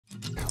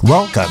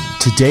Welcome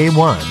to Day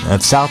 1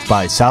 of South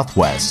by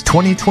Southwest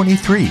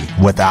 2023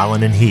 with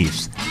Alan and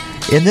Heath.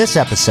 In this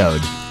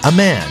episode, a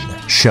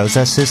man shows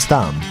us his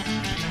thumb.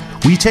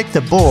 We take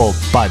the bull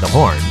by the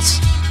horns.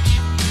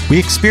 We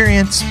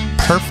experience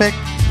perfect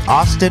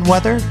Austin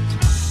weather.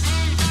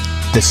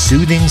 The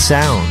soothing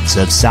sounds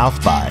of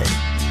South by.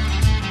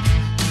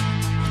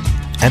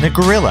 And a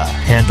gorilla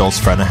handles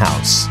front of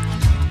house.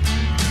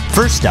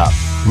 First up,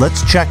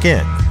 let's check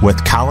in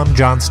with Callum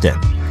Johnston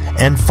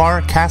and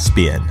Far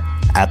Caspian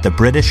at the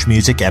British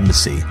Music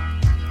Embassy.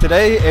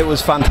 Today it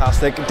was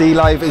fantastic.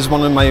 D-Live is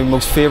one of my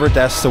most favourite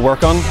desks to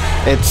work on.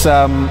 It's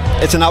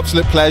an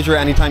absolute pleasure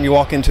anytime you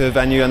walk into a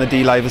venue and the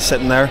D-Live is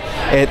sitting there.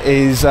 It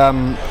is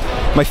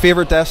my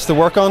favourite desk to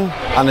work on,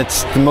 and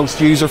it's the most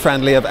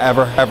user-friendly I've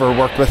ever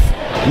worked with.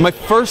 My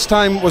first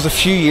time was a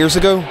few years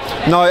ago.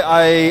 Now,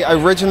 I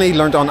originally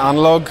learned on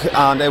analog,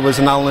 and it was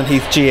an Allen &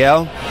 Heath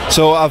GL.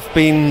 So I've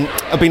been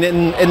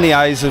in the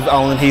eyes of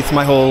Allen & Heath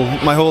my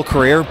whole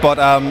career. But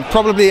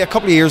probably a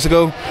couple of years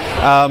ago,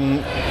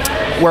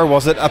 where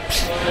was it?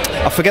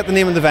 I forget the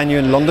name of the venue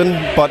in London,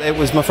 but it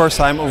was my first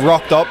time. I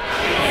rocked up,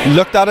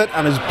 looked at it,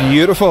 and it's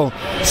beautiful.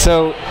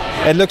 So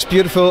it looks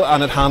beautiful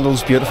and it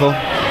handles beautiful.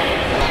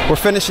 We're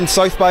finishing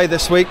South by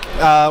this week.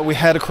 We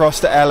head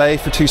across to LA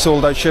for 2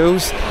 sold out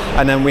shows,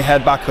 and then we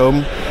head back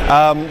home.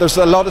 There's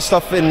a lot of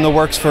stuff in the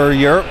works for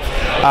Europe,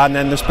 and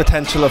then there's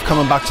potential of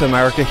coming back to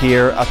America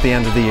here at the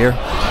end of the year.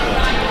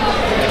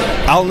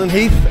 Alan and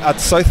Heath at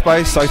South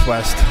by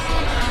Southwest.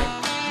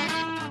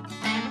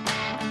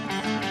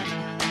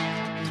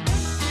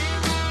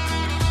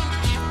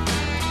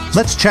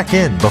 Let's check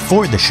in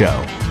before the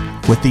show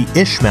with the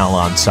Ishmael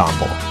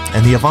Ensemble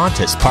and the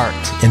Avantis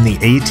parked in the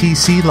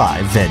ATC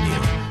Live venue.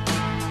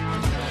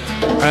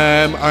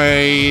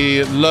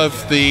 I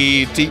love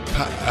the deep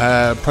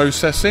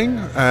processing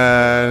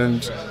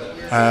and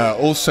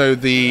also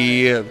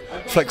the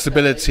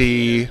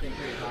flexibility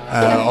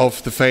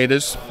of the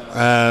faders.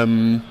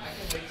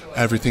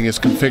 Everything is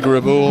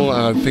configurable,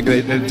 and I think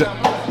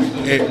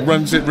it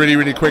runs it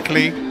really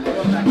quickly.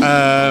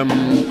 I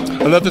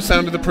love the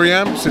sound of the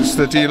preamps. It's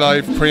the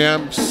D-Live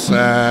preamps,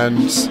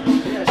 and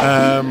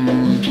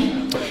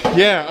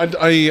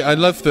I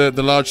love the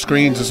large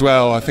screens as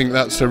well. I think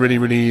that's a really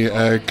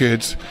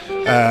good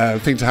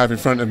thing to have in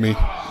front of me.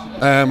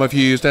 I've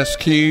used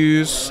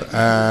SQs,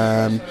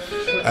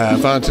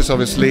 Vantis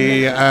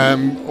obviously,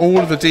 all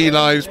of the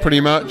D-Lives pretty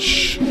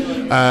much.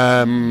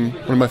 One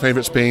of my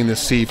favourites being the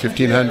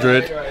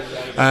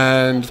C1500,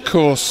 and of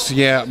course,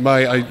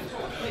 I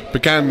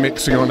began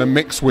mixing on a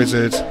Mix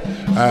Wizard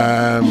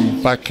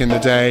back in the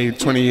day,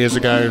 20 years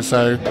ago,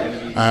 so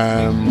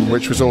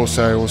which was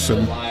also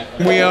awesome.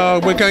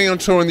 We're going on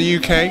tour in the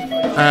UK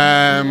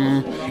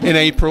in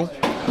April.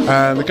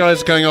 The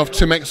guys are going off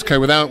to Mexico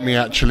without me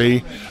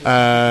actually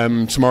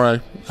tomorrow,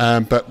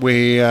 but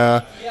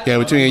we're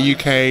doing a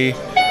UK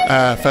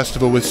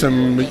festival with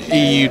some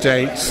EU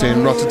dates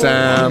in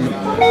Rotterdam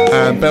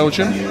and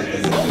Belgium.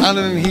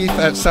 Alan and Heath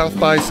at South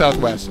by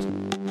Southwest.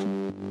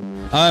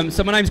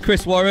 So my name's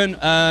Chris Warren,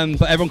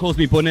 but everyone calls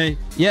me Bunny.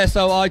 Yeah,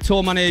 so I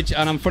tour manage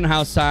and I'm front of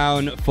house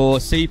sound for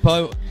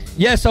SEPO.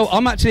 Yeah, so I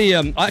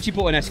actually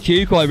bought an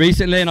SQ quite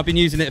recently, and I've been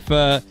using it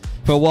for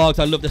a while because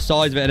I love the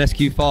size of it, an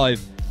SQ5.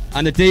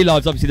 And the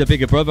D-Live's obviously the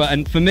bigger brother,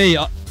 and for me,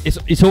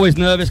 it's always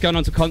nervous going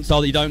onto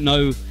console that you don't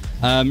know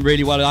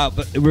really well out,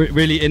 but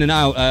really in and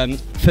out.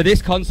 For this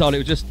console,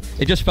 it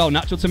just felt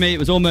natural to me. It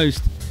was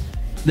almost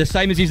the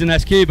same as using an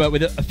SQ, but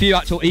with a few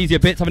actual easier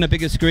bits. Having a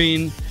bigger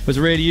screen was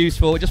really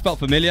useful. It just felt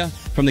familiar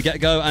from the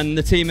get-go, and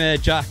the team here,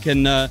 Jack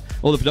and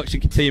all the production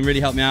team, really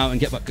helped me out and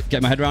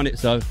get my head around it.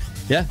 So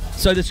yeah,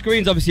 so the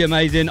screen's obviously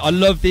amazing. I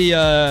love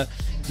the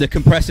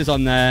compressors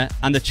on there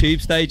and the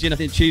tube staging. I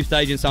think tube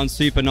staging sounds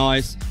super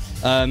nice.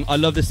 I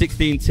love the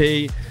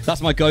 16T.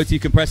 That's my go-to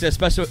compressor,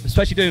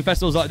 especially doing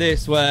festivals like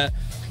this where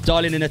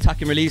dialing in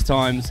attack and release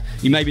times,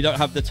 you maybe don't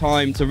have the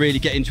time to really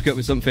get intricate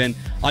with something.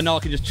 I know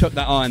I can just chuck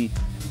that on,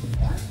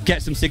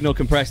 get some signal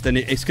compressed, and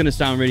it's going to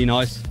sound really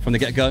nice from the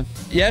get-go.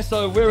 Yeah,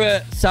 so we're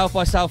at South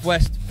by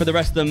Southwest for the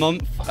rest of the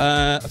month, for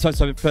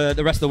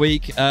the rest of the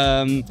week.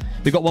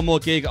 We've got one more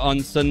gig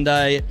on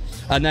Sunday,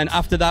 and then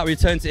after that we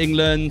return to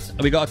England.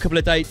 We've got a couple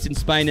of dates in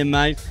Spain in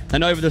May,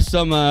 and over the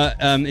summer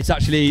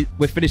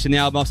we're finishing the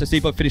album off, so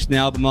SEPO finishing the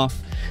album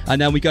off, and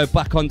then we go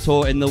back on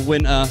tour in the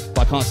winter,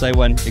 but I can't say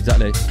when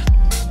exactly.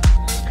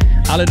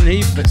 Alan and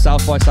Heath at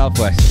South by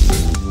Southwest.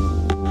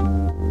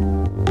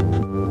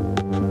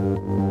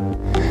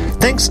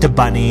 Thanks to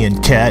Bunny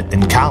and Ket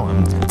and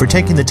Callum for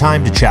taking the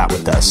time to chat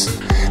with us.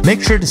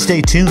 Make sure to stay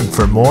tuned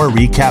for more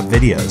recap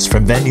videos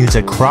from venues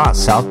across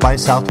South by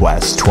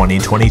Southwest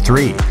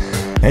 2023.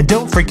 And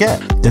don't forget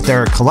that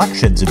there are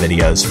collections of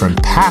videos from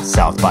past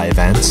South by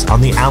events on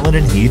the Alan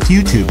and Heath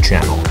YouTube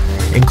channel,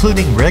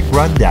 including rig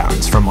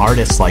rundowns from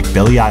artists like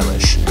Billie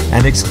Eilish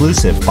and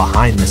exclusive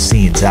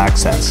behind-the-scenes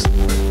access.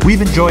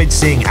 We've enjoyed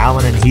seeing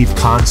Alan and Heath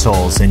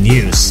consoles in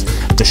use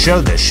at the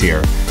show this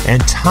year,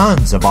 and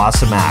tons of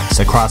awesome acts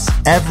across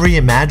every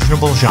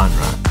imaginable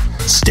genre.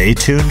 Stay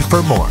tuned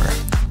for more.